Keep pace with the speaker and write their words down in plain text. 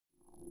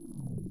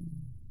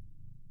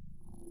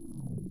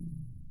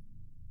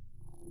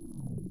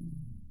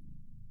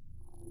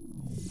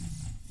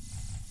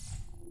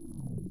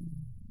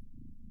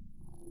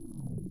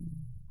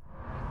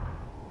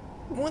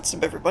What's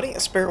up, everybody? A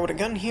Sparrow with a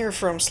Gun here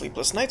from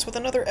Sleepless Nights with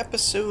another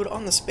episode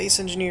on the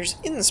Space Engineers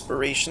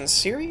Inspiration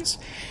series.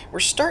 We're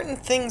starting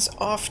things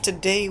off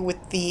today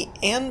with the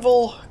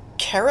Anvil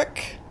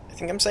Carrack, I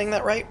think I'm saying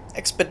that right,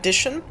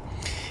 expedition.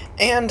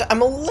 And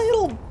I'm a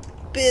little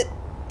bit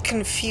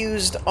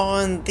confused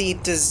on the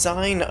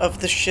design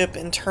of the ship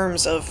in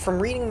terms of,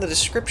 from reading the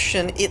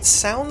description, it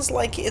sounds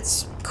like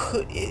it's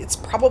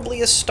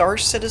probably a Star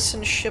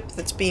Citizen ship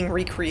that's being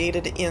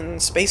recreated in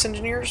Space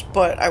Engineers,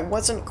 but I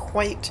wasn't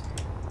quite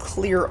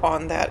clear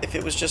on that if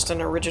it was just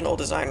an original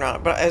design or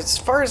not. But as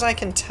far as I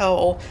can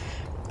tell,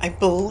 I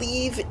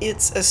believe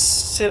it's a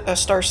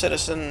Star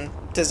Citizen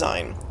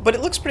design, but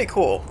it looks pretty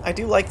cool. I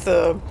do like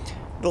the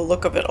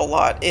look of it a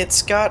lot.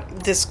 It's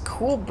got this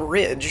cool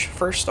bridge,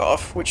 first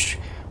off, which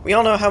we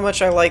all know how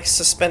much I like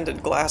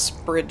suspended glass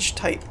bridge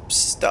type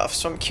stuff,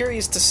 so I'm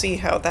curious to see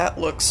how that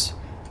looks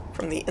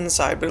from the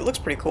inside, but it looks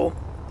pretty cool.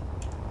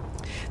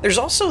 There's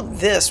also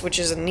this, which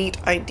is a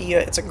neat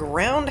idea. It's a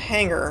ground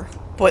hangar,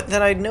 but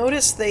then I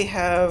noticed they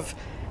have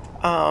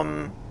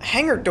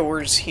hangar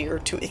doors here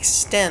to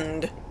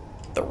extend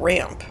the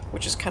ramp,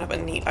 which is kind of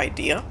a neat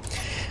idea.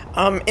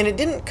 And it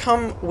didn't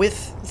come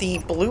with the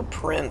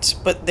blueprint,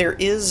 but there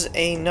is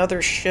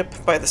another ship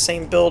by the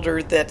same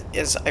builder that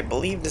is, I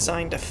believe,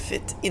 designed to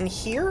fit in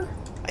here,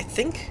 I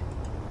think.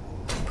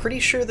 I'm pretty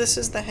sure this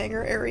is the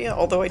hangar area,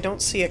 although I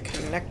don't see a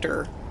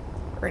connector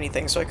or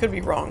anything, so I could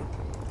be wrong.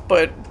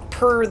 But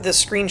per the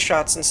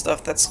screenshots and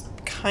stuff, that's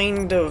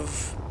kind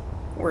of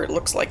where it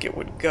looks like it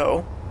would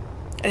go.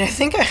 And I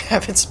think I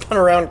have it spun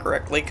around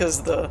correctly,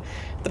 because the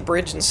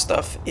bridge and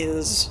stuff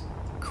is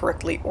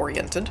correctly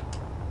oriented.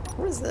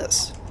 What is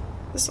this?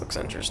 This looks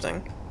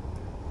interesting.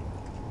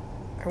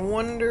 I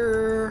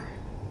wonder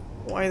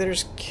why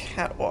there's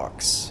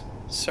catwalks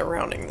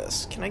surrounding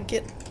this. Can I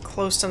get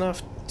close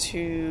enough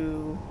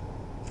to...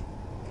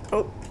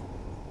 Oh.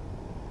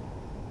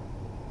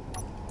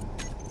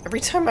 Every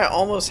time I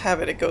almost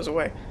have it, it goes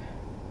away.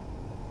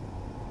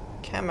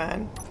 Come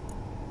on.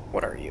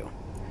 What are you?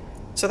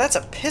 So that's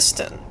a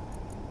piston,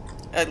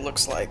 it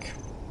looks like.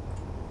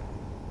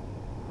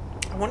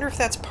 I wonder if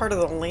that's part of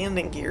the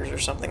landing gears or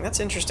something. That's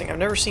interesting. I've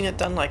never seen it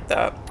done like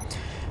that.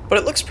 But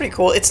it looks pretty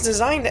cool. It's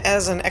designed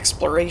as an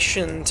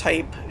exploration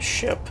type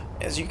ship.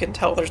 As you can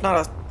tell, there's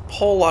not a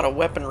whole lot of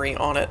weaponry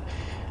on it.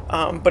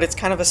 But it's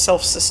kind of a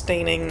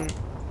self-sustaining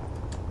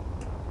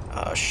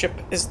ship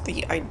is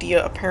the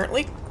idea,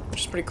 apparently,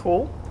 which is pretty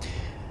cool.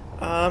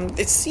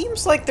 It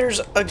seems like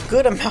there's a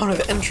good amount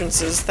of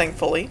entrances,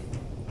 thankfully.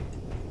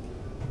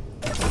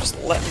 I'm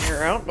just letting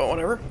her out, but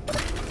whatever.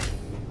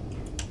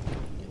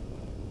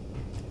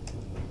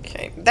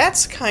 Okay,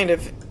 that's kind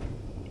of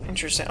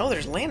interesting. Oh,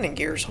 there's landing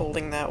gears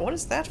holding that. What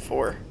is that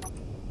for?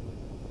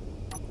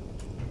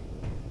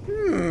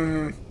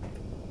 Can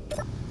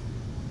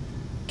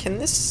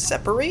this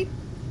separate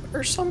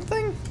or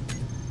something?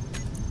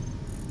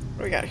 What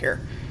do we got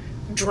here?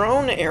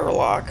 Drone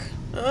airlock.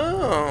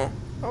 Oh,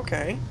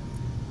 okay.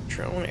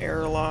 Drone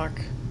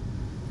airlock.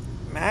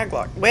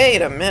 Maglock.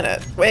 Wait a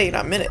minute. Wait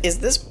a minute. Is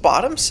this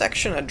bottom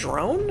section a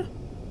drone?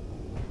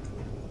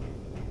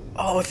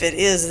 Oh, if it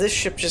is, this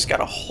ship just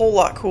got a whole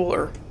lot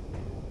cooler.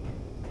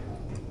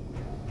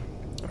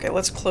 Okay,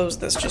 let's close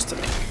this just to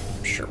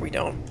make sure we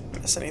don't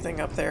mess anything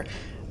up there.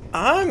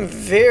 I'm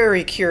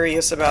very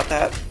curious about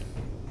that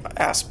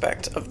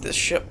aspect of this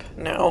ship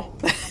now.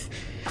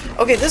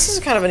 Okay, this is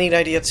kind of a neat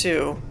idea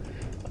too.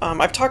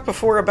 I've talked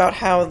before about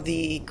how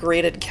the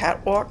graded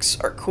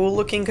catwalks are cool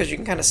looking because you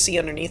can kind of see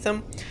underneath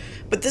them.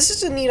 But this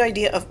is a neat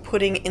idea of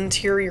putting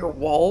interior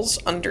walls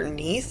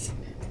underneath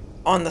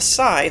on the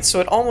side, so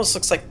it almost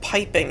looks like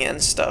piping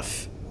and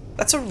stuff.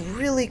 That's a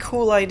really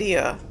cool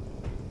idea.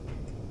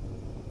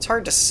 It's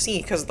hard to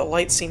see because the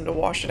lights seem to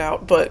wash it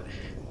out, but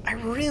I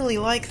really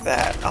like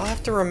that. I'll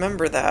have to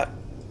remember that.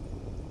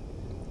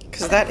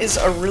 Because that is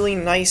a really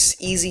nice,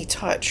 easy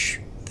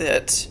touch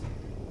that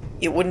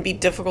it wouldn't be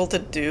difficult to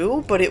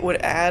do, but it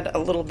would add a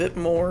little bit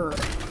more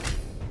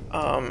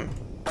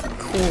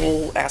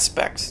cool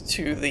aspect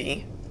to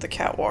the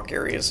catwalk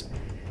areas.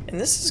 And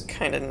this is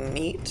kind of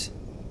neat.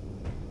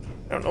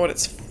 I don't know what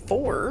it's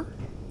for.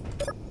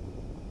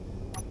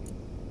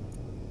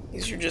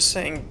 These are just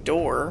saying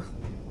door.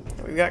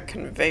 We've got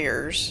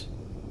conveyors.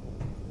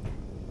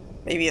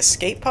 Maybe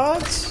escape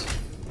pods?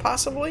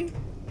 Possibly?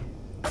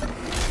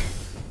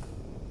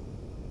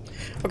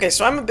 Okay,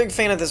 so I'm a big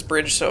fan of this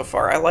bridge so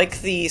far. I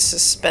like the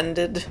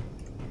suspended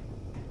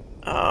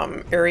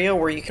area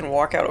where you can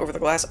walk out over the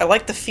glass. I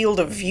like the field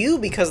of view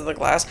because of the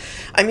glass.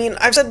 I mean,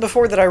 I've said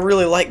before that I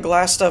really like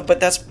glass stuff, but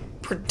that's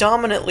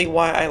predominantly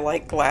why I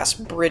like glass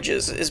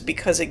bridges, is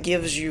because it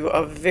gives you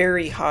a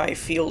very high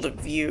field of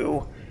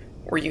view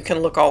where you can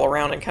look all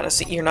around and kind of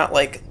see. You're not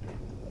like,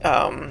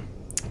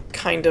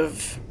 kind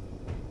of,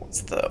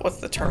 what's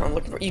the term I'm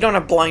looking for? You don't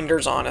have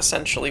blinders on,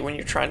 essentially, when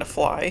you're trying to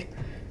fly.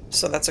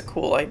 So that's a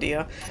cool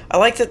idea. I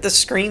like that the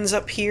screens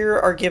up here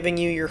are giving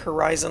you your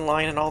horizon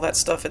line and all that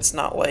stuff. It's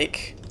not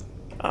like,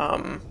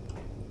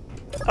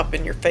 up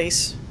in your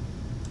face.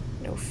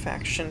 No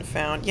faction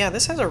found. Yeah,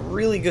 this has a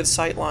really good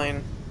sight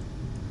line.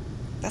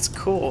 That's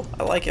cool.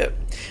 I like it.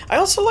 I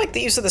also like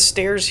the use of the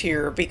stairs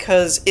here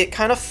because it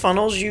kind of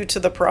funnels you to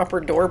the proper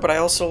door, but I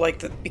also like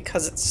that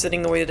because it's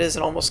sitting the way it is,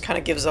 it almost kind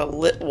of gives a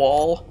lit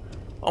wall,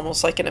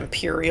 almost like an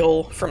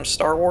Imperial from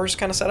Star Wars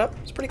kind of setup.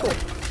 It's pretty cool.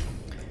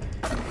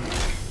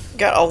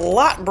 Got a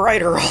lot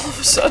brighter all of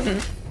a sudden.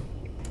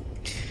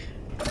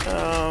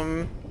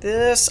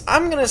 This,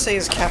 I'm gonna say,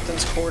 is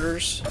Captain's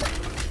Quarters.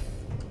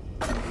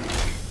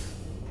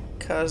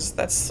 Because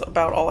that's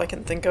about all I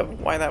can think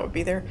of why that would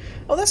be there.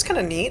 Oh, that's kind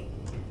of neat.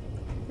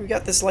 We've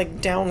got this,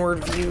 like,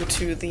 downward view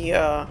to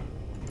the,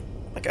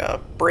 like a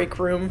break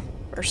room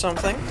or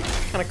something.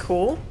 Kind of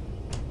cool.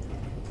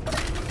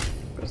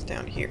 Goes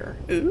down here.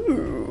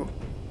 Ooh.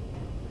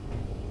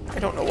 I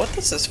don't know what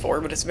this is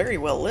for, but it's very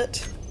well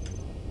lit.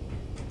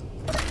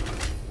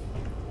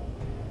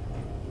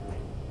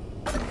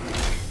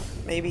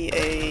 Maybe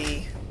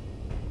a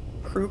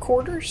crew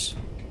quarters?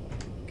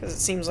 Because it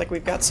seems like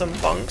we've got some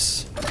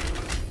bunks.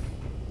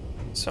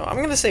 So I'm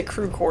gonna say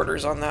crew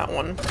quarters on that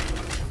one.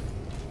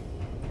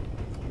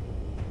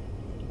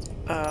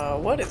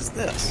 What is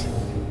this?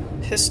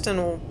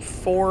 Piston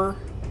 4,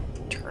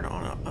 turn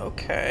on,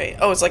 okay.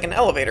 Oh, it's like an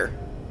elevator.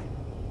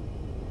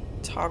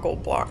 Toggle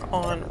block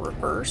on,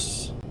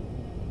 reverse.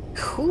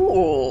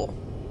 Cool.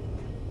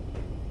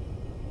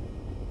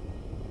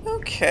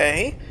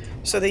 Okay,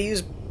 so they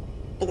use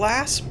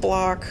blast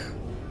block.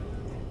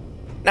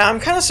 Now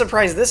I'm kind of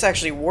surprised this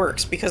actually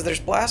works because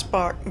there's blast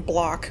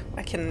block,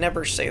 I can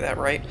never say that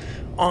right,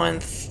 on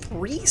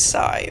 3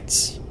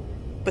 sides.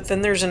 But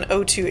then there's an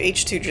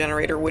O2H2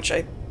 generator, which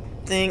I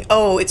think...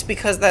 Oh, it's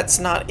because that's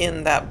not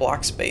in that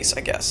block space,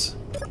 I guess.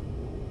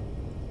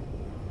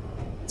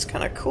 It's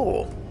kind of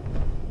cool.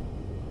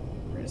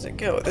 Where does it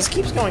go? This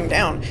keeps going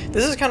down.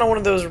 This is kind of one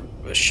of those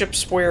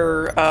ships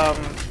where,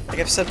 like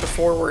I've said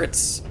before, where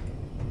it's...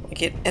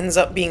 like it ends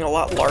up being a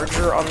lot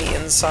larger on the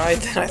inside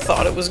than I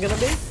thought it was going to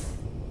be.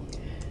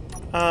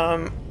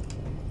 I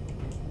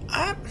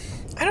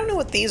don't know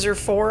what these are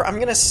for. I'm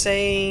going to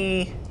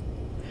say...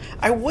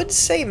 I would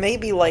say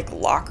maybe like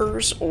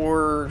lockers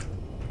or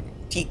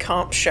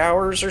decomp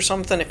showers or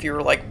something if you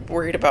were like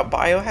worried about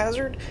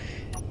biohazard.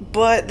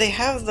 But they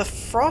have the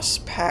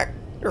frostbite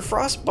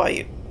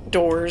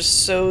doors,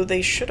 so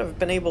they should have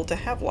been able to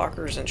have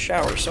lockers and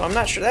showers. So I'm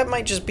not sure. That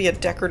might just be a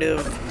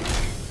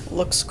decorative,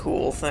 looks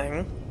cool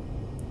thing.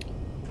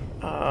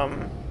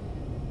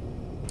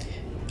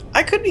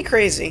 I could be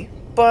crazy,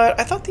 but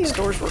I thought these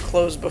doors were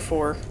closed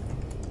before.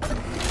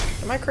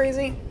 Am I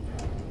crazy?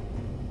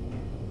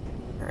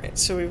 Alright,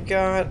 so we've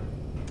got...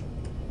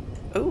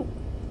 Oh,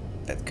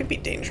 that could be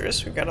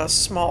dangerous. We've got a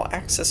small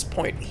access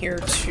point here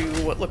to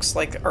what looks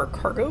like our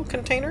cargo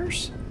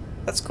containers.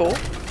 That's cool.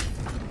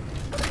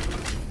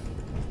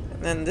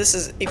 And then this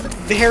is a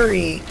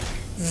very,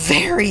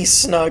 very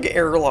snug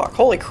airlock.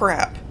 Holy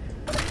crap.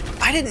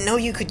 I didn't know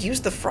you could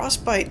use the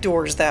frostbite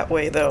doors that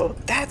way, though.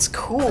 That's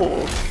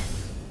cool.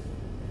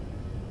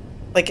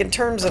 Like, in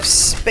terms of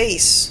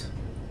space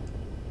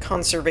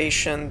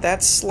conservation,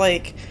 that's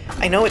like...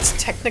 I know it's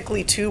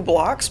technically 2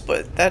 blocks,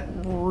 but that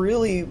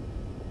really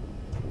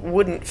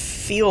wouldn't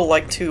feel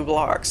like 2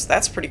 blocks.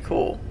 That's pretty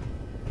cool.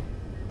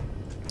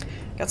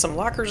 Got some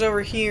lockers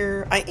over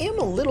here. I am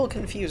a little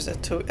confused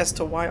as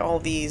to why all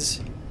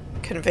these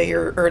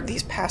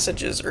these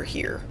passages are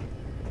here.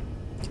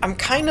 I'm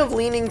kind of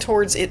leaning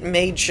towards it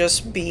may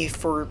just be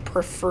for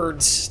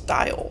preferred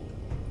style.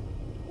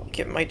 Like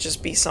it might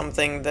just be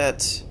something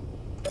that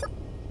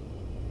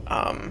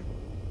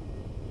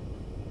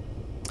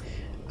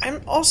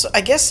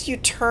I guess you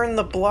turn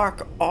the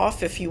block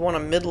off if you want a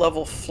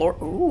mid-level floor.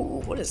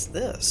 Ooh, what is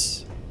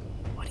this?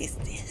 What is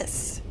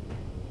this?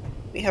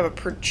 We have a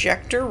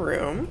projector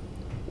room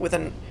with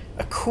a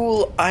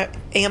cool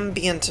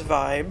ambient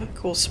vibe,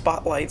 cool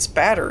spotlights,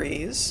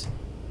 batteries.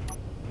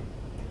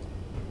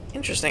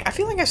 Interesting. I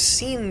feel like I've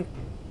seen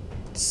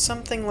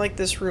something like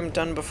this room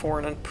done before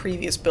in a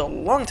previous build. A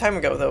long time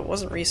ago, though. It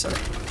wasn't recent.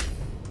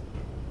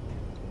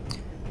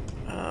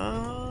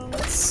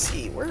 Let's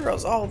see. Where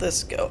does all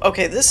this go?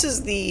 Okay, this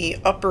is the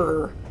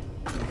upper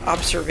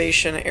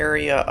observation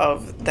area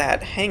of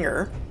that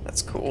hangar.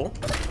 That's cool.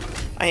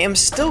 I am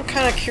still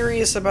kind of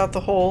curious about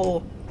the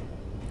whole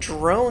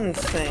drone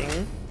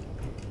thing.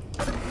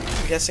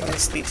 I'm guessing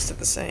this leads to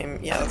the same.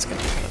 Yeah, that's going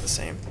to be kind of the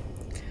same.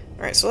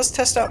 Alright, so let's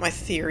test out my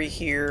theory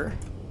here.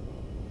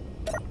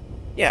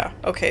 Yeah,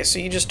 okay, so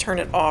you just turn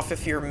it off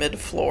if you're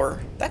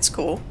mid-floor. That's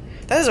cool.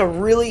 That is a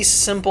really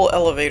simple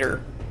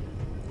elevator.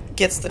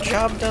 Gets the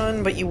job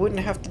done, but you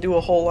wouldn't have to do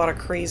a whole lot of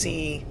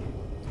crazy,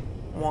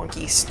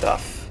 wonky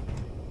stuff.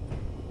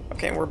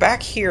 Okay, we're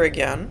back here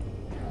again.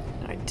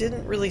 I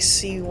didn't really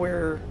see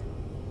where...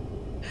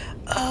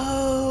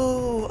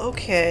 Oh,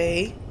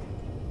 okay.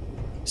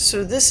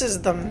 So this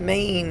is the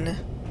main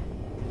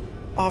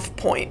off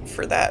point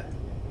for that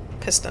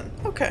piston.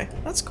 Okay,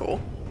 that's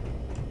cool.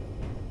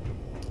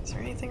 Is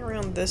there anything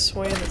around this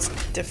way that's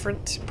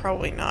different?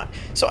 Probably not.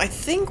 So I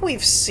think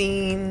we've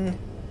seen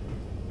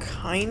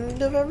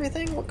kind of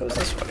everything. What goes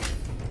this way?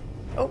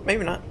 Oh,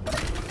 maybe not.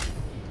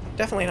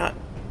 Definitely not.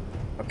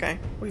 Okay,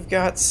 we've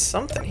got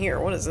something here.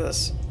 What is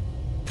this?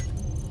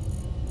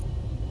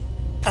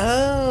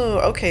 Oh,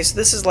 okay, so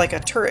this is like a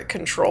turret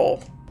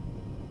control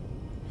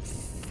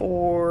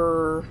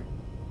for...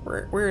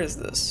 Where is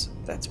this?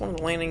 That's one of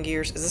the landing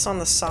gears. Is this on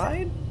the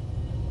side?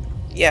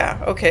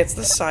 Yeah, okay, it's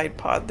the side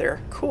pod there.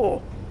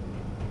 Cool.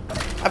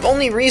 I've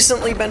only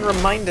recently been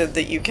reminded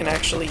that you can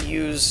actually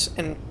use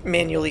and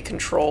manually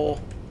control...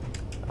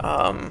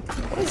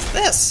 what is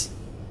this?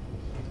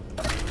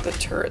 The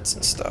turrets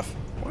and stuff.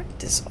 What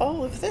is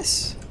all of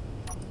this?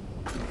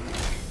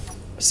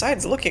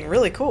 Besides looking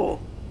really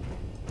cool.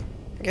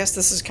 I guess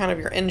this is kind of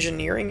your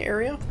engineering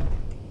area.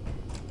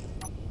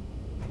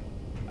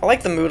 I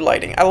like the mood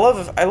lighting. I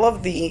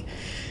love the...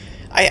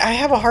 I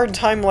have a hard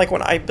time, like,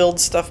 when I build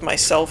stuff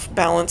myself,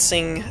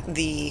 balancing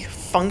the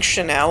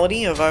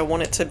functionality of I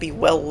want it to be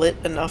well lit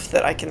enough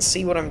that I can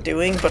see what I'm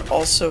doing, but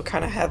also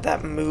kind of have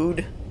that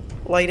mood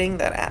lighting,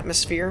 that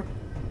atmosphere.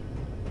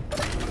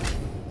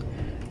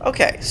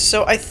 Okay,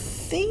 so I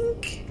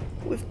think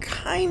we've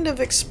kind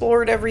of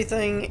explored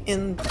everything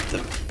in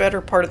the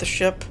better part of the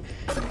ship.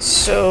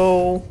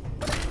 So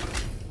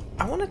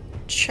I want to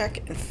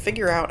check and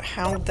figure out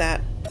how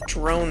that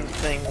drone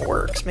thing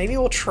works. Maybe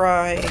we'll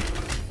try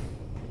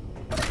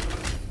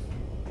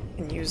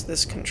and use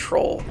this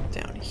control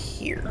down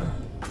here.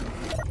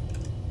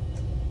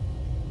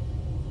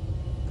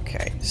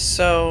 Okay,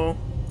 so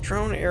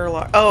drone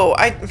airlock. Oh,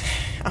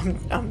 I'm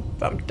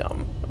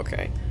dumb.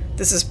 Okay,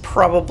 this is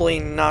probably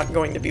not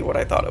going to be what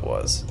I thought it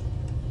was.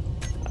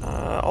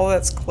 All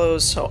that's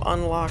closed, so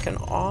unlock and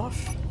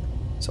off.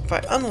 So if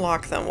I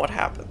unlock them, what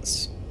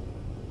happens?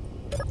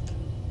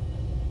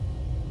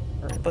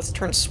 Alright, let's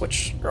turn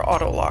switch or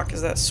auto lock.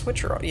 Is that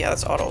switch or yeah,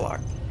 that's auto lock.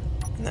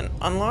 And then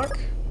unlock.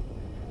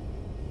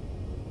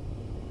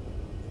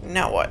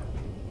 Now what?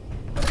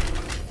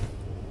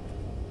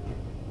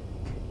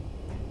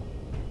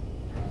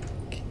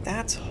 Okay,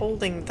 that's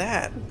holding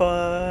that,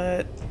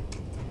 but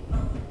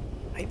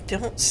I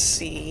don't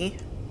see.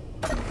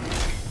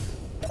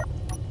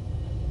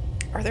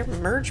 Are there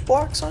merge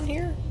blocks on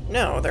here?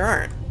 No, there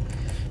aren't.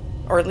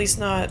 Or at least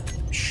not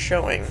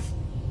showing.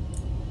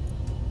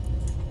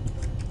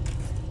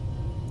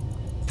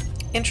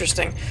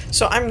 Interesting.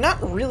 So I'm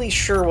not really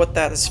sure what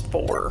that is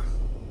for.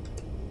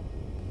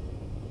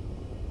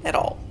 At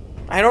all.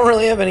 I don't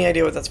really have any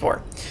idea what that's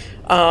for.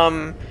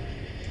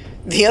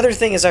 The other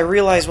thing is I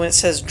realize when it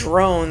says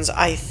drones,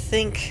 I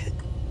think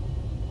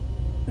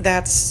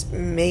that's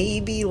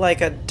maybe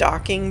like a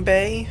docking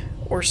bay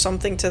or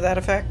something to that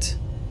effect.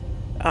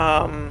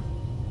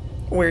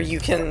 Where you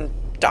can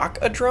dock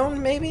a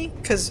drone, maybe?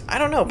 Because, I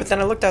don't know, but then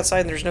I looked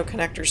outside and there's no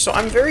connectors, so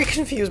I'm very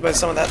confused by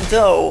some of that,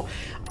 though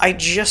I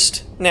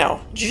just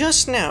now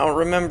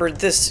remembered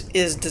this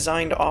is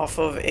designed off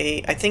of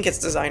a, I think it's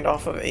designed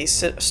off of a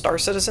Star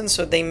Citizen,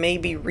 so they may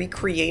be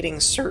recreating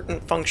certain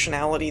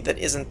functionality that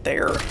isn't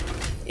there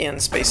in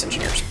Space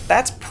Engineers.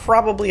 That's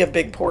probably a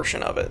big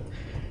portion of it,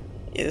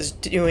 is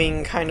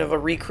doing kind of a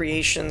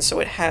recreation so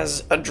it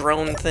has a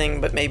drone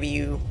thing, but maybe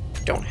you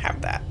don't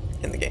have that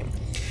in the game.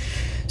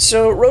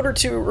 So, rotor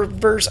to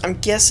reverse, I'm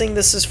guessing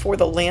this is for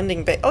the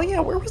landing bay. Oh yeah,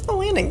 where was the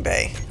landing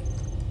bay?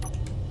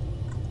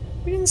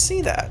 We didn't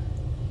see that.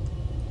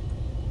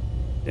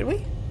 Did we?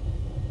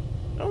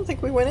 I don't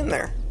think we went in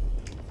there.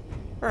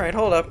 Alright,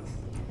 hold up.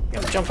 I'm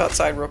gonna jump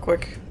outside real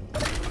quick.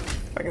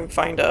 If I can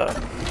find an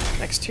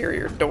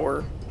exterior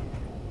door.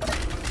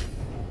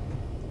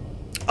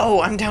 Oh,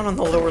 I'm down on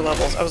the lower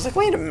levels. I was like,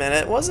 wait a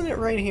minute, wasn't it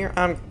right here?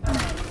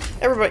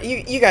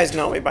 Everybody, you guys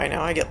know me by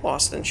now. I get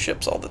lost in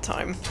ships all the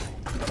time.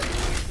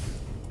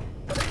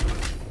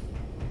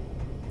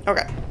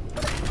 Okay,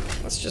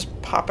 let's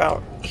just pop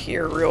out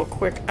here real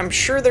quick. I'm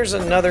sure there's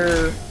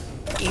another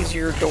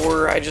easier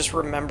door. I just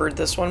remembered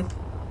this one.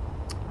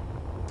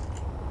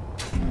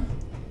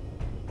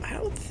 I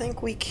don't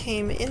think we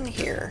came in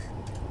here.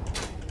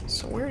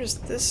 So where does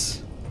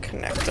this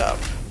connect up?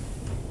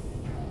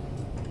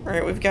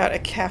 Alright, we've got a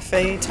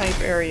cafe type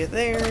area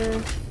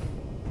there.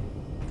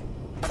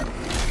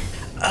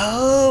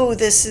 Oh,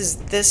 this is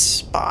this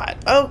spot.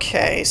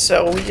 Okay,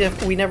 so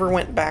we never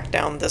went back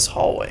down this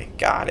hallway.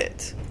 Got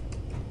it.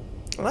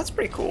 Well, that's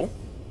pretty cool.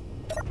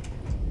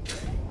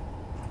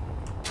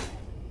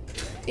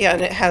 Yeah,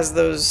 and it has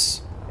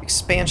those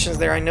expansions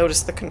there. I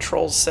noticed the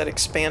controls said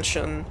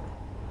expansion,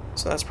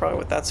 so that's probably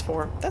what that's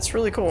for. That's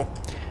really cool.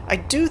 I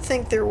do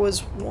think there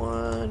was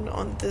one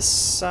on this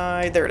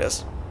side. There it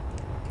is.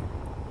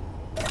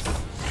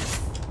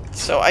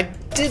 So I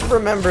did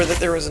remember that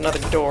there was another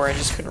door, I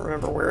just couldn't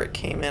remember where it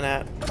came in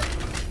at.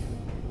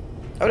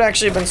 That would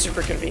actually have been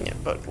super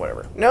convenient, but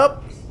whatever.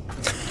 Nope!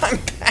 I'm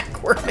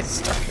back where I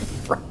started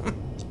from.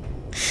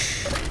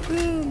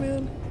 Oh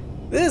man.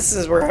 This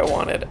is where I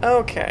wanted.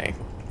 Okay.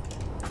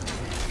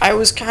 I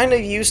was kind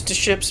of used to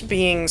ships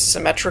being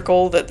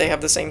symmetrical, that they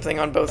have the same thing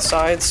on both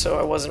sides, so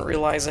I wasn't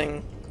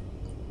realizing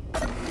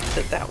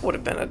that that would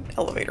have been an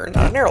elevator and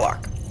not an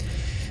airlock.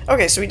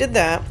 Okay, so we did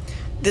that.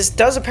 This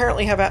does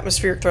apparently have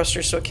atmospheric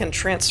thrusters, so it can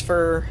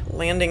transfer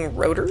landing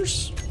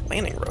rotors?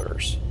 Landing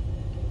rotors.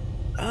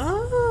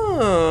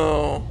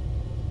 Oh.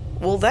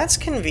 well, that's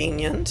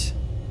convenient.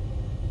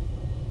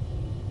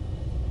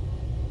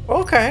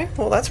 Okay,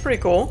 well, that's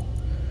pretty cool.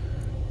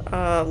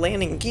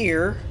 Landing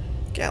gear,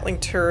 Gatling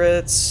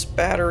turrets,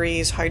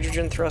 batteries,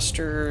 hydrogen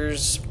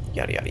thrusters,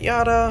 yada yada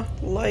yada,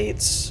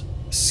 lights,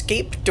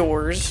 escape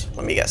doors.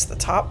 Let me guess, the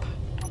top?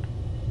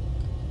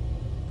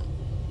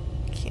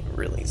 Can't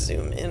really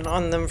zoom in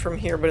on them from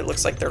here, but it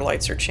looks like their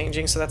lights are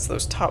changing, so that's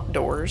those top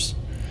doors.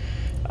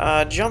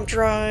 Jump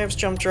drives,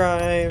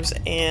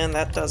 and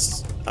that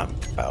does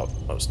about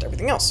most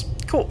everything else.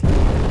 Cool.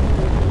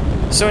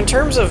 So in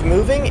terms of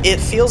moving, it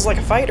feels like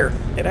a fighter.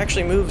 It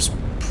actually moves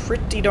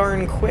pretty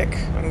darn quick.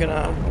 I'm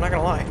not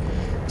gonna lie.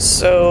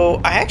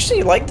 So I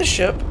actually like the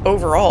ship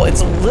overall.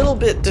 It's a little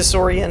bit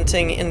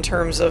disorienting in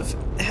terms of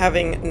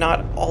having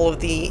not all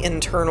of the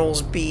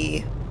internals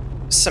be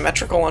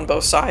symmetrical on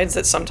both sides,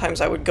 that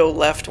sometimes I would go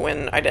left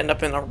when I'd end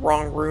up in a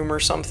wrong room or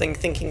something,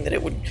 thinking that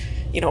it would,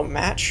 you know,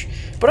 match.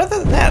 But other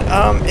than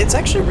that, it's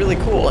actually really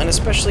cool, and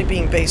especially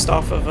being based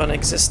off of an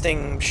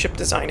existing ship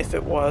design, if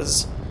it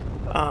was,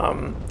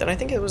 then I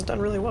think it was done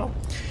really well.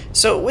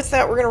 So with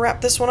that, we're going to wrap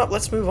this one up.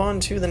 Let's move on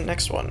to the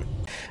next one.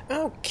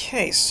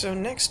 Okay, so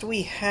next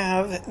we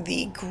have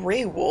the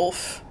Grey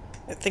Wolf.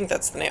 I think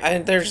that's the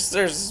name.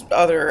 There's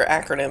other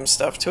acronym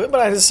stuff to it,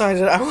 but I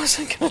decided I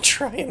wasn't going to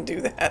try and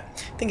do that.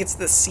 I think it's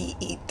the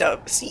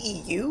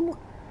CEU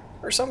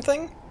or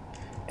something.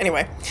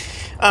 Anyway,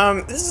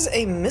 this is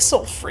a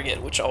missile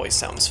frigate, which always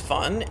sounds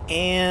fun,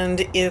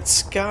 and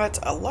it's got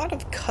a lot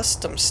of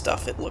custom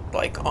stuff, it looked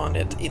like, on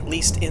it, at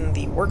least in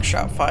the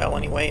workshop file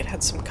anyway. It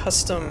had some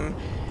custom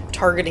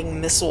targeting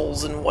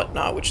missiles and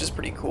whatnot, which is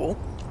pretty cool.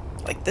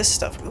 Like this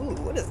stuff. Ooh,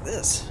 what is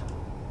this?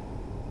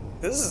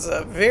 This is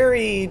a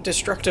very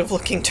destructive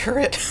looking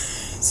turret,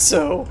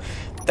 so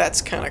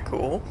that's kind of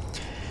cool.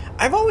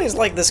 I've always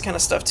liked this kind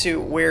of stuff too,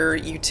 where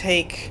you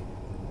take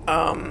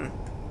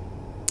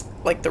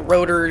like the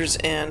rotors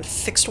and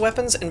fixed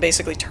weapons and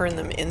basically turn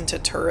them into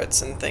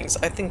turrets and things.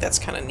 I think that's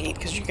kind of neat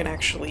because you can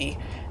actually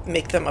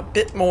make them a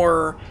bit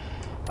more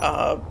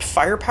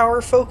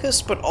firepower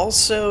focused, but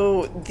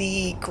also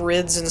the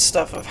grids and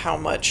stuff of how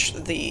much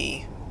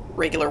the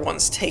regular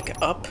ones take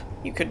up,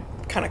 you could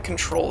kind of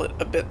control it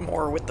a bit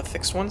more with the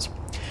fixed ones.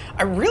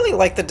 I really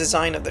like the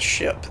design of the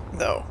ship,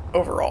 though,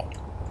 overall.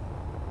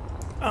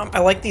 I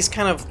like these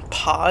kind of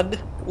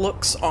pod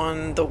looks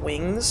on the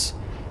wings,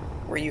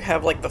 where you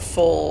have like the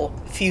full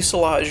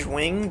fuselage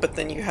wing, but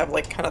then you have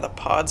like kind of the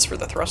pods for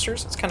the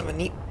thrusters. It's kind of a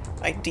neat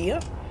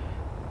idea.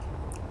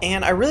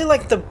 And I really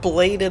like the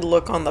bladed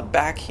look on the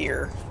back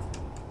here.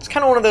 It's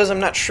kind of one of those,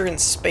 I'm not sure in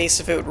space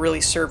if it would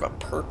really serve a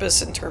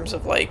purpose in terms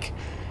of like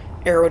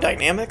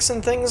aerodynamics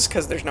and things,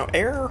 because there's no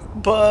air,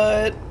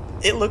 but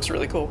it looks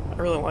really cool. I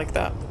really like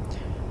that.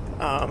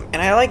 And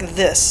I like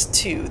this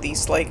too,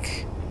 these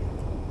like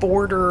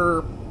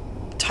border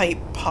type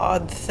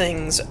pod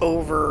things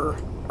over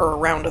or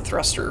around a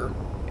thruster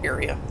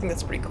area. I think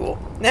that's pretty cool.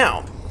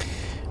 Now,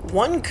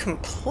 one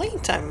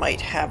complaint I might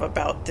have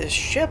about this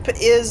ship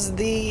is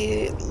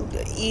the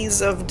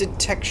ease of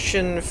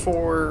detection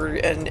for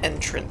an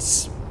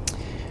entrance.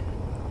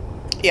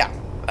 Yeah,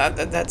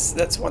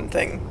 that's one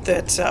thing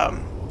that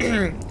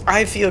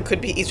I feel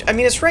could be easier. I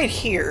mean, it's right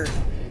here,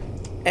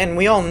 and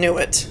we all knew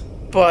it,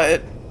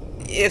 but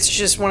it's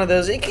just one of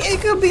those, it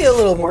could be a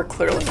little more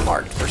clearly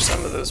marked for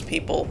some of those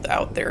people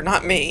out there.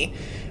 Not me,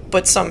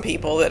 but some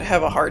people that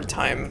have a hard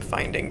time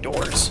finding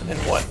doors and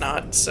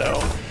whatnot. So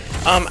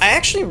I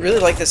actually really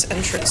like this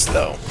entrance,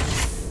 though.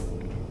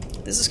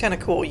 This is kind of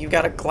cool. You've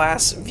got a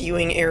glass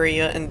viewing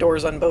area and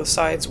doors on both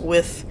sides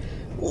with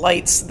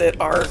lights that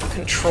are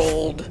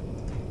controlled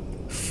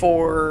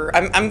for...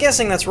 I'm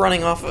guessing that's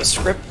running off of a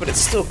script, but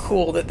it's still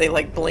cool that they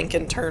like blink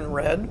and turn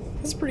red.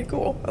 It's pretty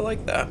cool. I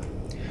like that.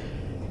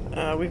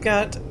 We've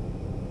got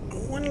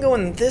one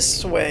going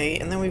this way,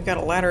 and then we've got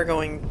a ladder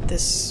going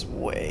this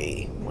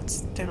way.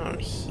 What's down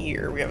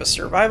here? We have a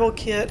survival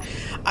kit.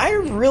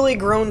 I've really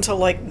grown to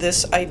like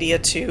this idea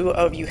too,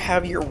 of you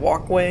have your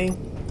walkway,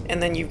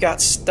 and then you've got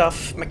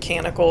stuff,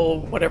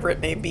 mechanical, whatever it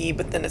may be,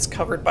 but then it's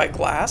covered by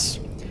glass.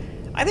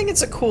 I think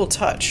it's a cool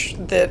touch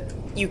that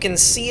you can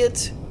see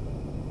it,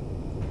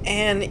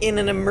 and in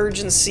an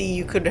emergency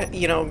you could,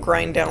 you know,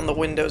 grind down the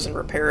windows and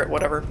repair it,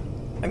 whatever.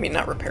 I mean,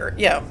 not repair it.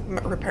 Yeah,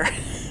 repair it.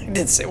 I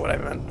did say what I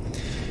meant.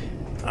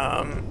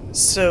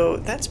 So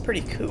that's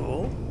pretty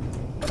cool.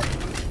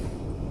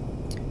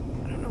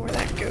 I don't know where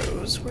that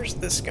goes. Where's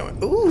this going?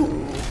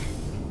 Ooh!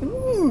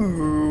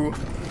 Ooh!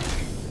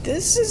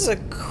 This is a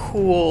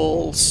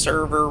cool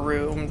server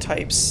room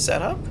type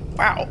setup.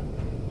 Wow.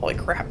 Holy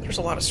crap, there's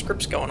a lot of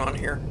scripts going on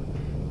here.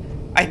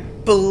 I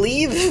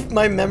believe, if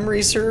my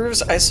memory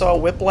serves, I saw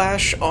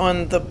Whiplash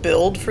on the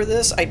build for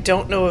this. I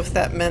don't know if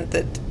that meant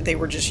that they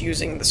were just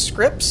using the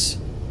scripts,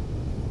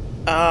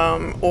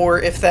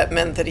 or if that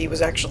meant that he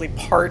was actually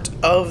part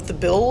of the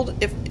build.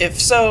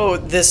 If so,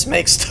 this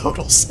makes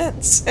total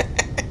sense.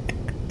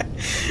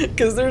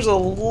 Because there's a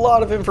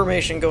lot of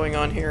information going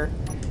on here.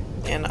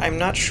 And I'm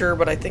not sure,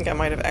 but I think I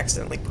might have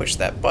accidentally pushed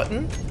that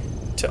button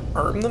to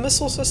arm the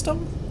missile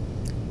system.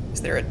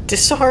 Is there a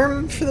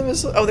disarm for the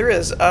missile? Oh, there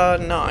is.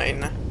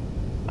 9.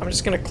 I'm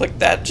just gonna click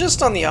that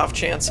just on the off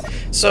chance.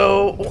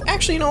 So, well,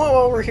 actually, you know what?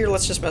 While we're here,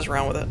 let's just mess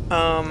around with it.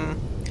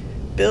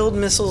 Build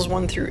missiles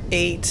 1 through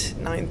 8,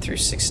 9 through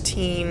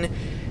 16.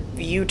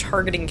 View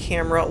targeting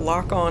camera,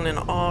 lock on and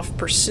off,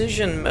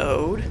 precision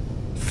mode,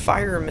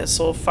 fire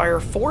missile, fire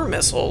 4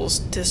 missiles,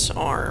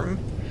 disarm.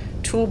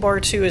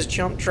 Toolbar 2 is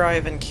jump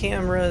drive and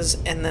cameras,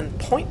 and then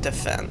point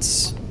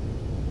defense.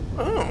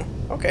 Oh,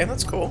 okay,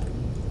 that's cool.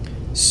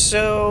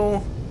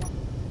 So,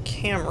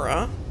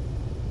 camera.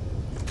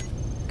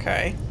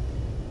 Okay.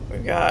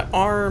 We've got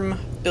arm,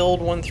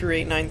 build 1 through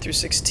 8, 9 through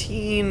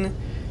 16,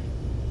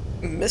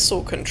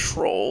 missile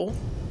control.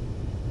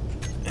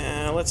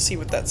 Let's see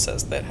what that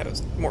says. That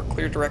has more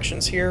clear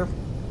directions here.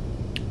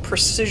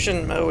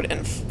 Precision mode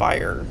and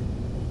fire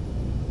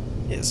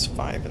is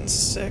 5 and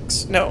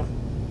 6. No,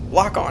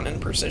 lock on in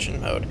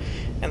precision mode.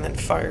 And then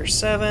fire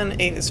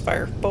 7, 8 is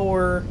fire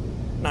 4,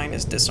 9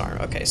 is disarm.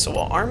 Okay, so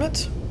we'll arm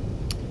it.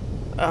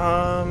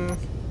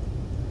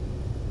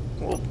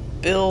 We'll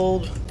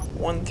build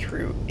 1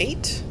 through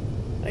 8,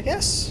 I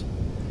guess.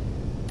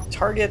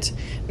 Target.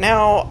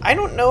 Now, I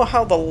don't know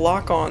how the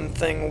lock-on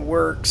thing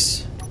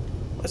works.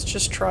 Let's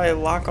just try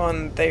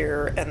lock-on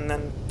there and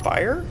then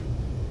fire.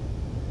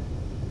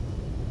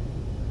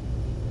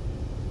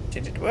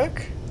 Did it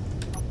work?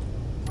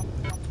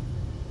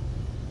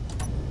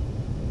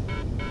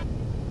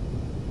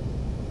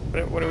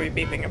 What are we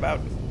beeping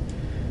about?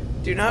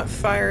 Do not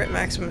fire at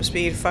maximum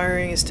speed.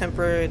 Firing is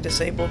temporarily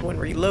disabled when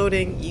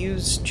reloading.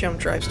 Use jump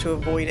drives to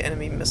avoid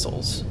enemy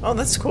missiles. Oh,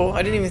 that's cool.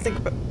 I didn't even think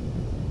about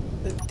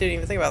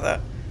that.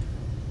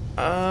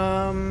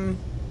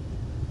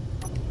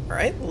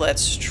 Alright,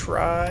 let's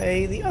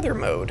try the other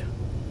mode.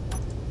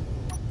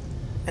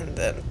 And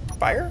then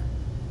fire?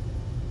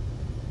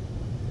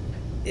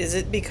 Is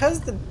it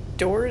because the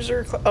doors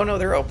are oh no,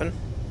 they're open.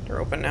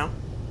 They're open now.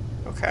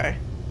 Okay.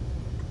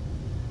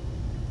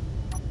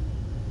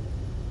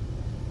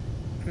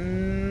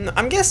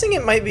 I'm guessing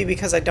it might be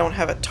because I don't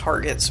have a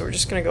target, so we're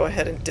just going to go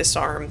ahead and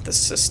disarm the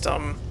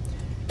system.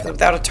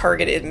 Without a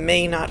target, it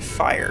may not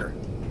fire.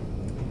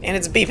 And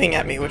it's beeping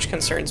at me, which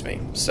concerns me.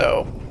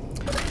 So,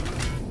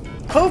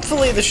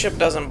 hopefully the ship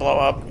doesn't blow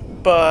up.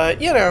 But,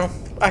 you know,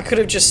 I could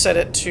have just set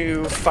it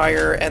to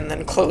fire and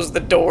then close the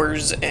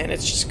doors, and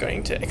it's just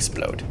going to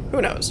explode.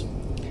 Who knows?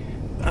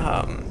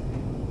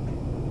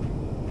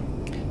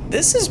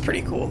 This is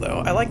pretty cool,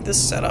 though. I like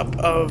this setup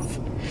of...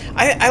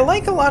 I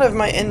like a lot of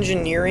my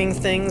engineering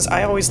things.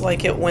 I always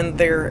like it when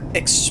they're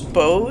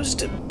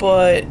exposed,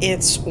 but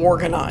it's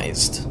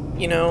organized.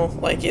 You know?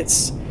 Like,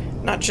 it's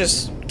not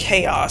just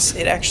chaos.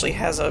 It actually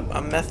has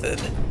a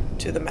method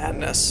to the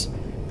madness.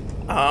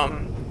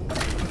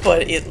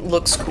 But it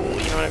looks cool,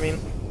 you know what I mean?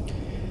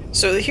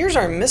 So here's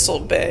our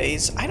missile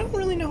bays. I don't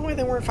really know why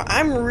they weren't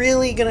I'm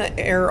really gonna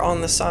err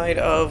on the side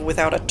of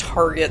without a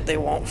target they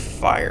won't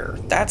fire.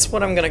 That's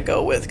what I'm gonna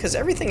go with, because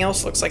everything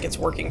else looks like it's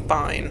working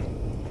fine.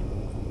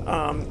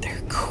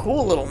 They're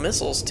cool little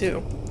missiles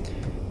too.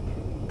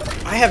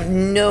 I have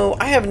no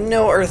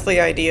earthly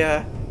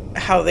idea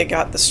how they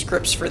got the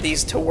scripts for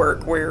these to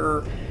work,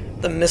 where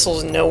the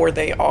missiles know where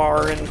they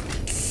are and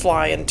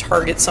fly and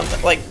target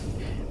something. Like,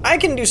 I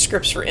can do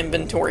scripts for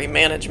inventory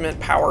management,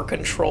 power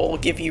control,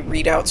 give you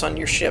readouts on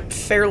your ship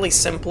fairly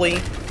simply.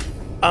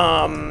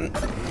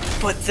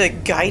 But the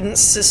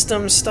guidance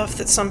system stuff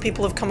that some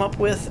people have come up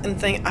with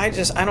and I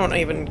don't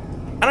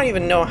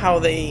even know how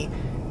they...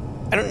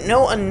 I don't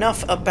know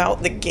enough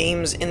about the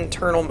game's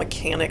internal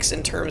mechanics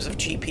in terms of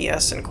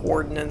GPS and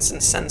coordinates and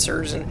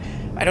sensors, and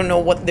I don't know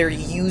what they're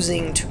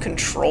using to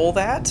control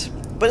that.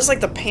 But it's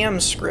like the PAM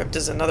script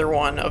is another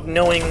one of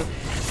knowing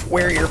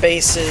where your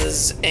base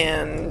is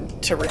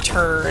and to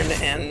return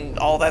and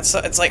all that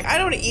stuff. It's like, I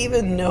don't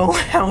even know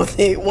how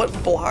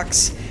what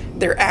blocks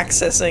they're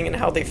accessing and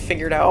how they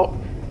figured out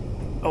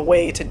a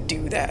way to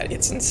do that.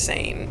 It's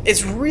insane.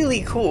 It's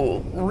really cool.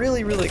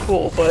 Really, really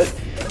cool, but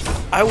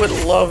I would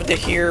love to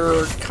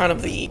hear kind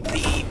of the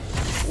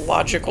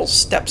logical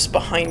steps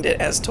behind it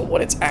as to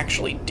what it's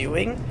actually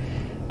doing.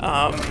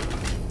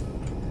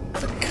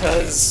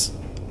 Because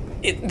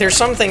there's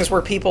some things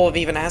where people have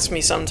even asked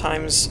me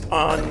sometimes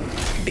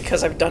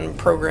because I've done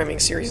programming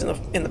series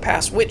in the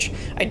past, which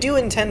I do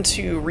intend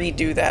to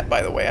redo that,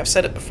 by the way. I've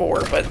said it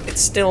before, but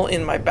it's still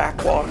in my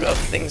backlog of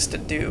things to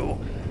do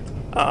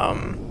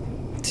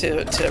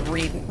to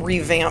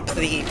revamp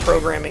the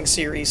programming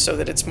series so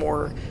that it's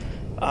more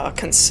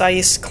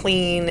concise,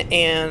 clean,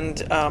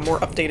 and more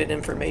updated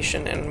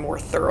information and more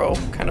thorough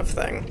kind of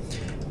thing.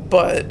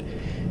 But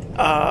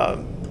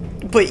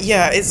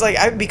yeah, it's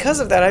like,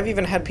 because of that, I've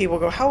even had people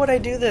go, how would I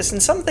do this?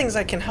 And some things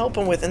I can help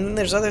them with, and then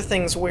there's other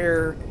things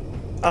where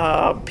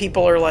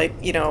people are like,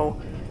 you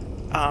know,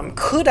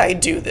 could I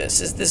do this?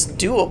 Is this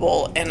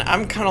doable? And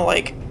I'm kind of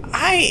like,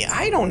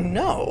 I don't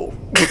know.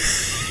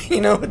 You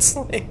know, it's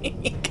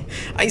like,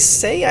 I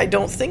say I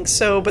don't think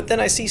so, but then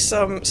I see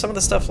some of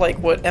the stuff like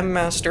what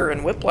M-Master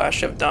and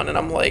Whiplash have done, and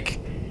I'm like,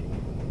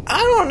 I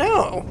don't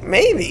know,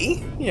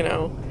 maybe, you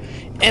know.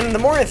 And the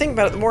more I think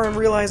about it, the more I'm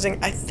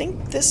realizing I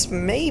think this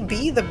may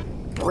be the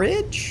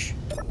bridge?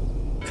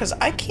 Because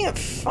I can't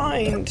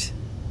find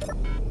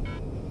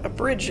a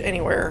bridge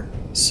anywhere.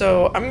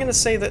 So I'm gonna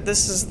say that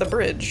this is the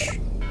bridge.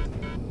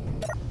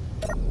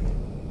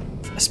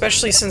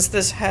 Especially since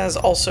this has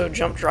also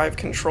jump drive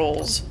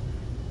controls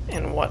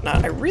and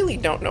whatnot. I really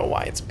don't know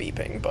why it's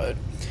beeping, but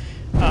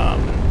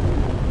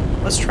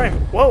let's try.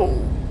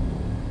 Whoa!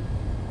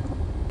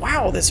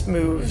 Wow, this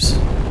moves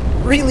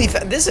really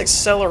fast. This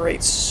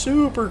accelerates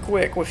super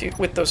quick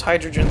with those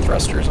hydrogen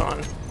thrusters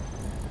on.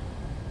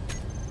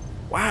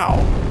 Wow.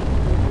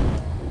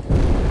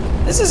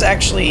 This is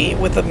actually,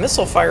 with the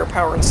missile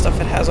firepower and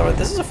stuff it has on it,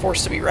 this is a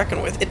force to be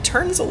reckoned with. It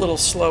turns a little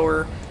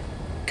slower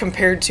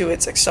compared to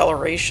its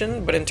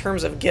acceleration, but in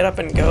terms of get up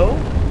and go,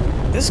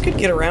 this could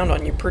get around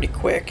on you pretty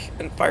quick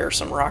and fire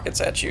some rockets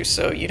at you,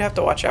 so you'd have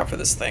to watch out for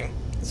this thing.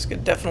 This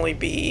could definitely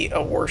be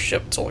a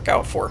warship to look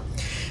out for.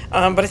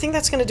 But I think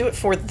that's going to do it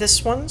for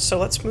this one, so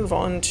let's move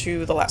on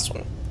to the last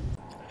one.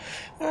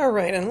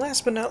 Alright, and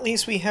last but not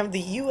least we have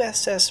the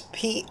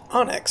USSP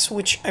Oniks,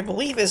 which I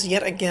believe is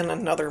yet again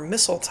another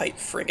missile-type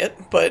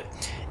frigate, but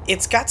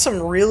it's got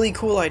some really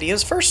cool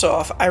ideas. First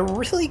off, I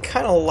really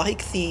kind of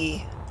like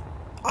the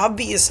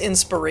obvious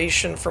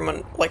inspiration from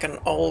an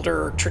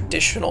older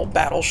traditional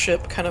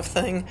battleship kind of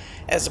thing,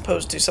 as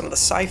opposed to some of the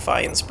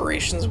sci-fi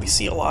inspirations we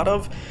see a lot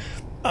of.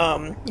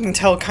 You can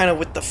tell kind of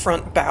with the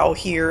front bow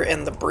here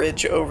and the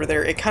bridge over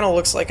there, it kind of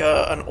looks like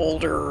an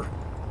older,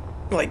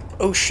 like,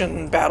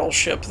 ocean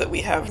battleship that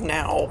we have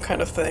now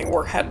kind of thing,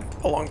 or had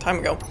a long time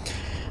ago.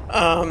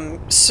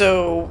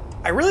 So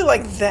I really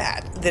like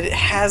that it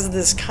has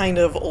this kind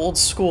of old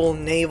school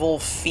naval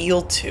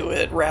feel to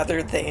it,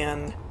 rather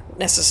than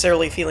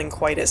necessarily feeling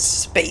quite as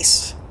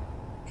space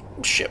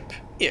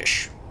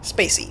ship-ish.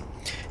 Spacey.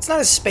 It's not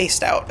as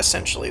spaced out,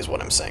 essentially, is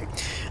what I'm saying.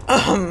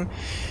 So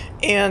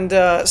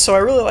I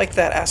really like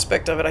that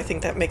aspect of it. I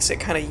think that makes it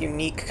kind of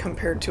unique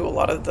compared to a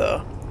lot of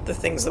the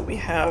things that we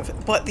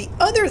have. But the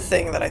other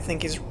thing that I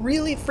think is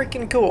really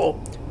freaking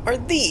cool are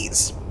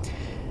these.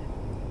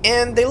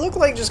 And they look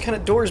like just kind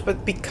of doors,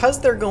 but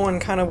because they're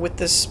going kind of with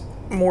this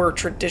more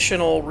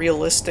traditional,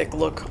 realistic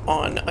look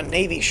on a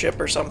Navy ship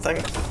or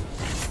something,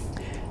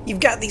 you've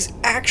got these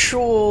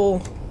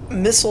actual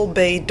missile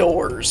bay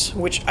doors,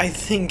 which I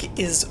think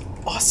is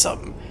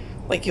awesome.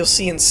 Like you'll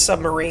see in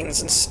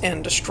submarines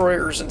and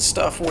destroyers and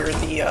stuff, where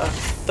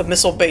the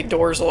missile bay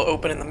doors will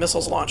open and the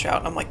missiles launch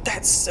out. I'm like,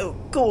 that's so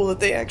cool that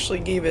they actually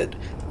gave it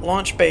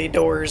launch bay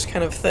doors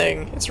kind of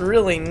thing. It's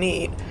really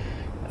neat.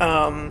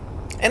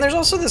 And there's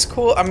also this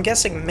cool, I'm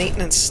guessing,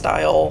 maintenance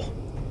style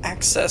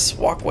access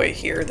walkway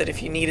here that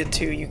if you needed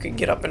to, you could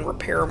get up and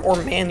repair them,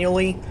 or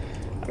manually.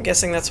 I'm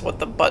guessing that's what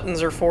the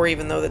buttons are for,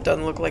 even though that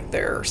doesn't look like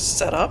they're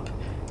set up.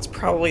 It's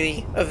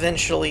probably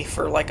eventually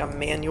for like a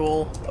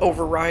manual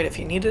override if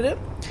you needed it,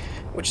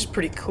 which is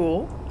pretty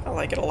cool. I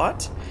like it a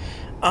lot.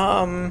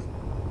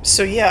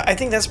 So yeah, I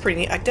think that's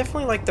pretty neat. I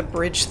definitely like the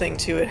bridge thing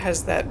too. It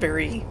has that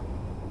very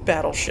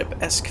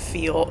battleship-esque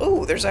feel.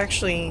 Oh, there's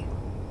actually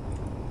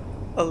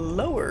a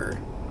lower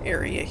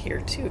area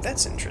here too.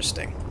 That's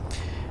interesting.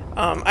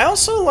 I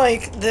also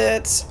like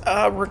that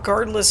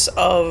regardless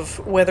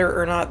of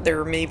whether or not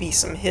there may be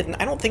some hidden,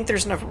 I don't think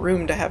there's enough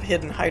room to have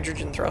hidden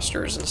hydrogen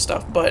thrusters and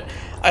stuff, but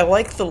I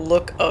like the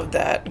look of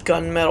that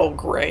gunmetal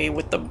gray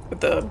with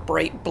the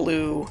bright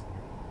blue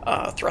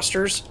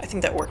thrusters. I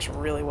think that works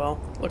really well.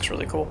 Looks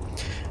really cool.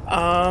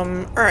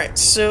 Alright,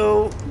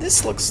 so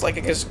this looks like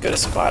as good a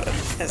spot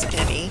as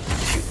any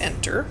to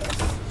enter.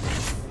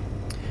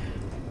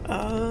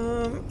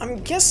 I'm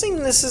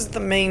guessing this is the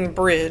main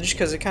bridge,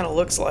 because it kind of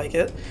looks like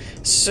it.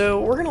 So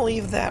we're going to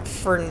leave that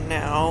for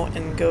now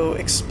and go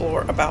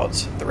explore about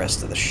the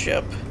rest of the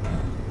ship.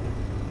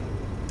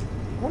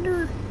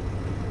 I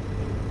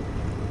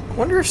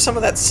wonder if some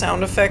of that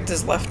sound effect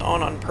is left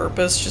on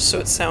purpose, just so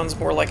it sounds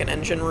more like an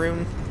engine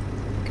room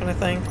kind of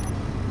thing.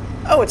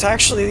 Oh, it's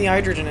actually the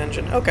hydrogen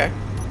engine. Okay.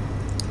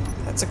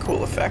 That's a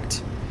cool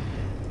effect.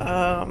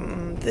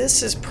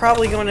 This is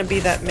probably going to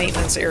be that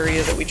maintenance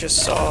area that we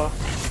just saw.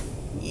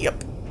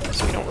 Yep.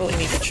 So we don't really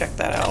need to check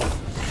that out.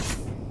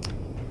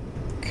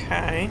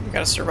 Okay, we've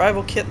got a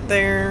survival kit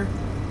there.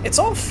 It's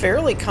all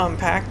fairly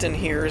compact in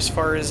here as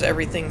far as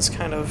everything's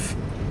kind of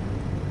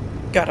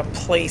got a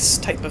place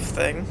type of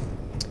thing.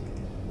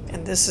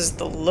 And this is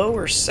the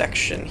lower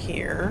section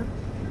here,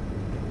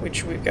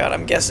 which we've got,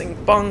 I'm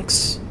guessing,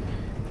 bunks.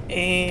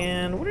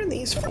 And what are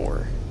these for?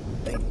 Are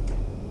they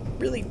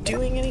really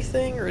doing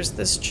anything, or is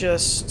this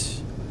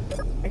just...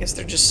 I guess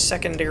they're just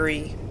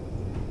secondary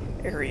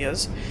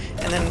areas.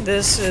 And then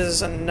this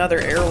is another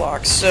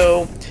airlock.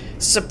 So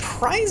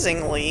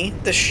surprisingly,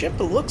 the ship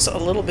looks a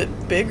little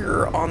bit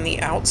bigger on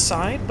the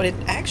outside, but it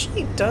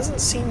actually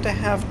doesn't seem to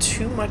have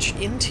too much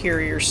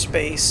interior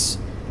space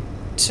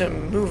to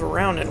move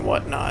around and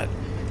whatnot.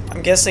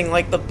 I'm guessing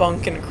like the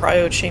bunk and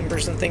cryo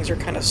chambers and things are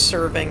kind of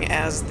serving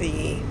as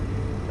the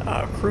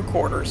crew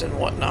quarters and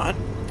whatnot.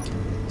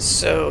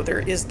 So there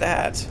is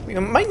that. We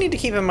might need to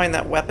keep in mind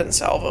that weapon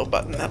salvo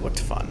button. That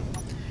looked fun.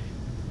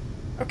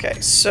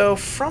 Okay, so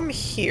from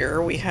here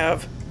we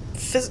have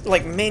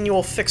like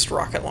manual fixed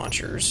rocket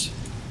launchers,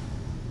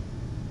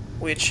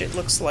 which it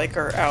looks like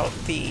are out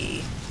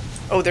the...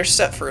 Oh, they're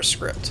set for a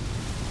script.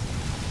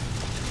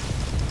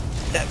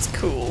 That's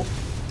cool.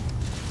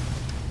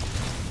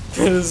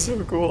 That is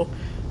so cool.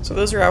 So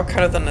those are out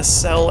kind of the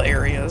nacelle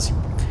areas.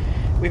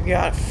 We've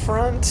got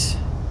front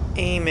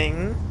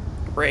aiming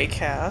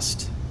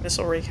raycast,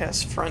 missile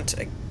raycast front,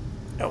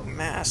 oh,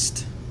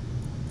 mast.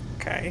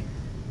 Okay.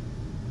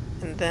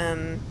 And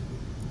then,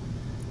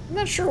 I'm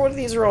not sure what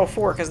these are all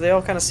for, because they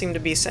all kind of seem to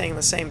be saying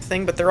the same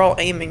thing, but they're all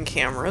aiming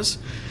cameras.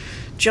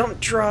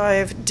 Jump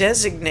drive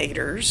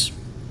designators,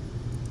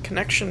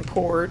 connection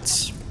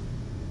ports,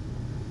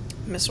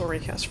 missile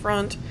raycast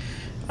front,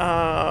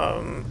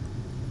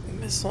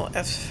 missile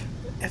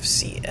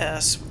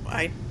FCS.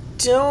 I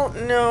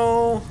don't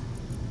know.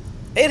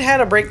 It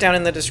had a breakdown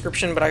in the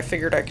description, but I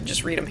figured I could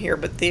just read them here.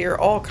 But they're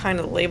all kind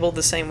of labeled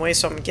the same way,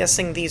 so I'm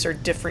guessing these are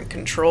different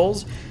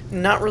controls.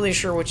 Not really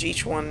sure which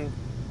each one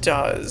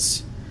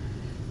does.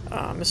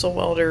 Missile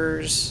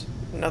welders,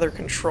 another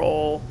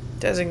control,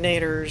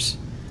 designators,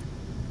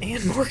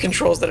 and more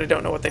controls that I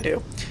don't know what they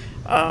do.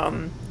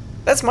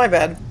 That's my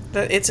bad.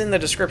 It's in the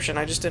description,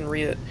 I just didn't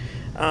read it.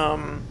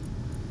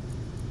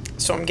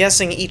 So I'm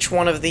guessing each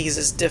one of these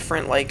is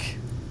different, like,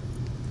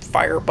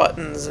 fire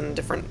buttons and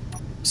different...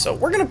 So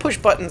we're going to push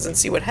buttons and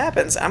see what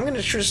happens. I'm going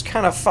to just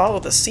kind of follow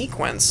the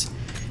sequence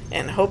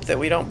and hope that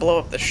we don't blow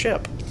up the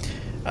ship.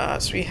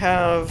 So we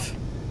have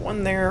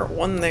one there,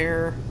 one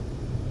there,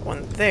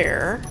 one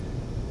there.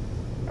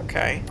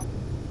 Okay.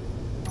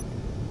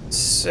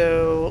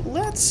 So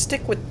let's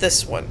stick with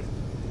this one.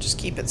 Just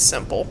keep it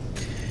simple.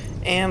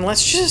 And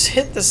let's just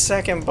hit the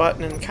second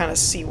button and kind of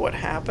see what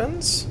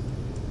happens.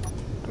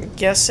 I'm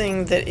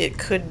guessing that it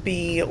could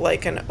be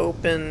like an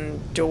open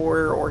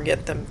door or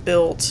get them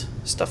built,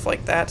 stuff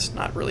like that.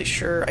 Not really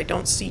sure. I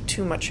don't see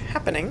too much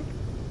happening.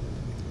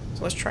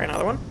 So let's try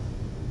another one.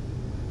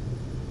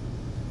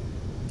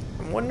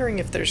 I'm wondering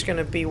if there's going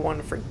to be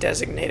one for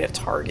designate a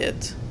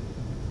target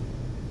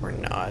or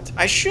not.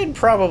 I should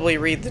probably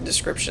read the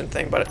description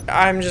thing, but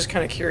I'm just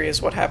kind of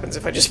curious what happens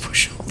if I just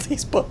push all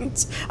these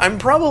buttons. I'm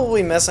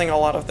probably messing a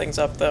lot of things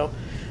up, though.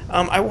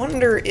 I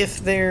wonder if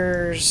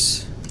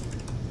there's...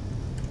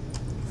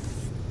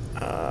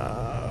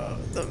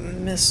 the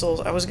missiles.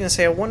 I was going to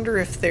say, I wonder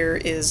if there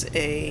is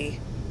a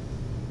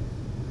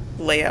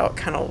layout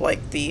kind of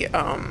like the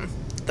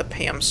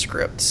PAM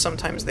script.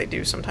 Sometimes they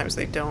do, sometimes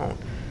they don't.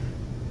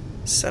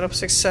 Setup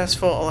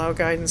successful, allow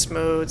guidance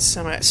modes,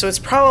 so it's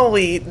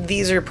probably,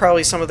 these are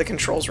probably some of the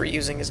controls we're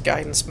using as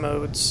guidance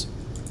modes.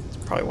 That's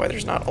probably why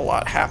there's not a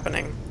lot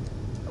happening.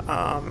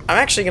 I'm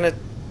actually going to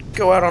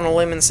go out on a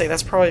limb and say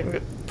that's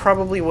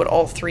probably what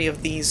all three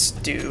of these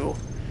do.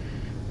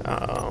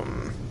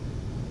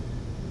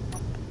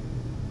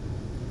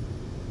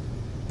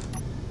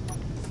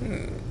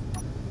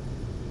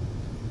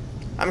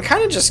 I'm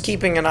kind of just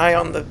keeping an eye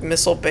on the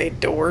missile bay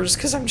doors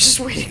because I'm just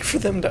waiting for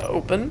them to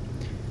open.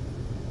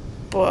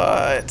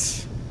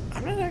 But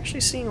I'm not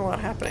actually seeing a lot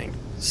happening.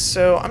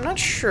 So I'm not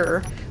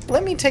sure.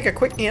 Let me take a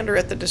quick gander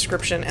at the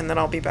description and then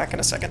I'll be back in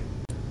a second.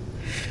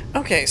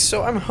 Okay,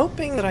 so I'm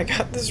hoping that I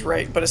got this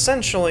right, but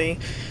essentially,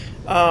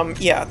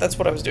 yeah, that's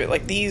what I was doing.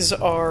 Like, these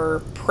are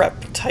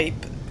prep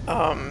type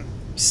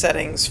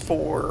settings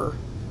for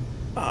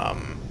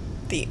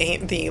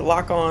the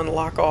lock-on,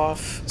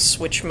 lock-off,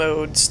 switch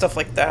mode, stuff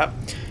like that.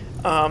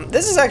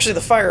 This is actually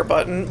the fire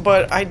button,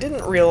 but I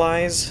didn't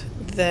realize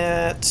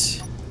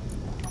that...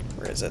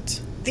 Where is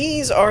it?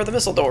 These are the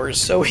missile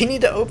doors, so we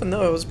need to open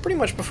those pretty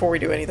much before we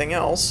do anything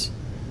else.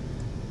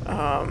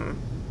 There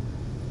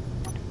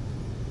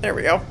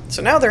we go.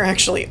 So now they're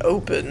actually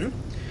open,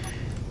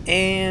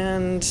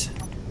 and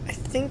I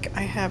think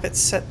I have it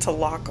set to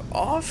lock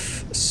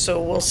off,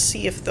 so we'll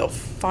see if they'll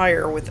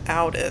fire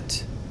without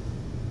it.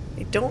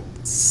 They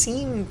don't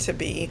seem to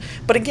be,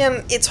 but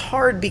again, it's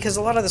hard because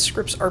a lot of the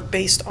scripts are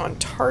based on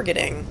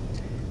targeting,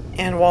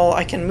 and while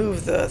I can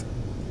move the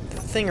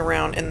thing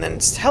around and then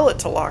tell it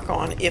to lock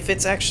on, if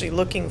it's actually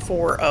looking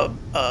for a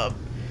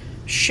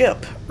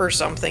ship or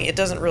something, it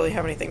doesn't really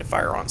have anything to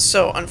fire on.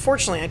 So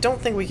unfortunately, I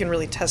don't think we can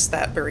really test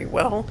that very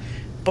well,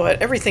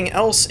 but everything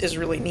else is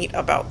really neat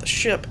about the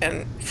ship,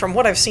 and from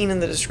what I've seen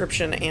in the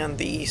description and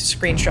the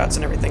screenshots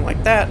and everything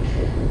like that,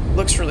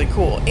 looks really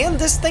cool. And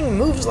this thing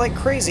moves like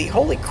crazy.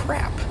 Holy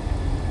crap.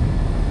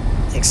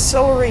 It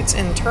accelerates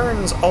and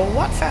turns a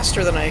lot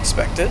faster than I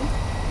expected,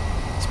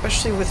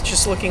 especially with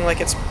just looking like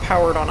it's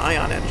powered on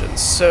ion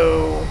engines.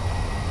 So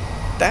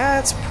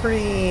that's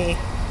pretty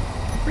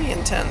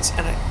intense,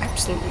 and I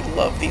absolutely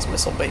love these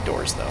missile bay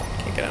doors, though.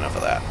 Can't get enough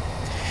of that.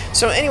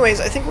 So anyways,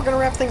 I think we're going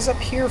to wrap things up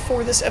here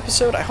for this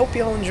episode. I hope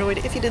you all enjoyed.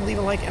 If you did, leave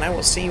a like, and I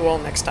will see you all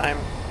next time.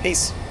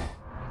 Peace.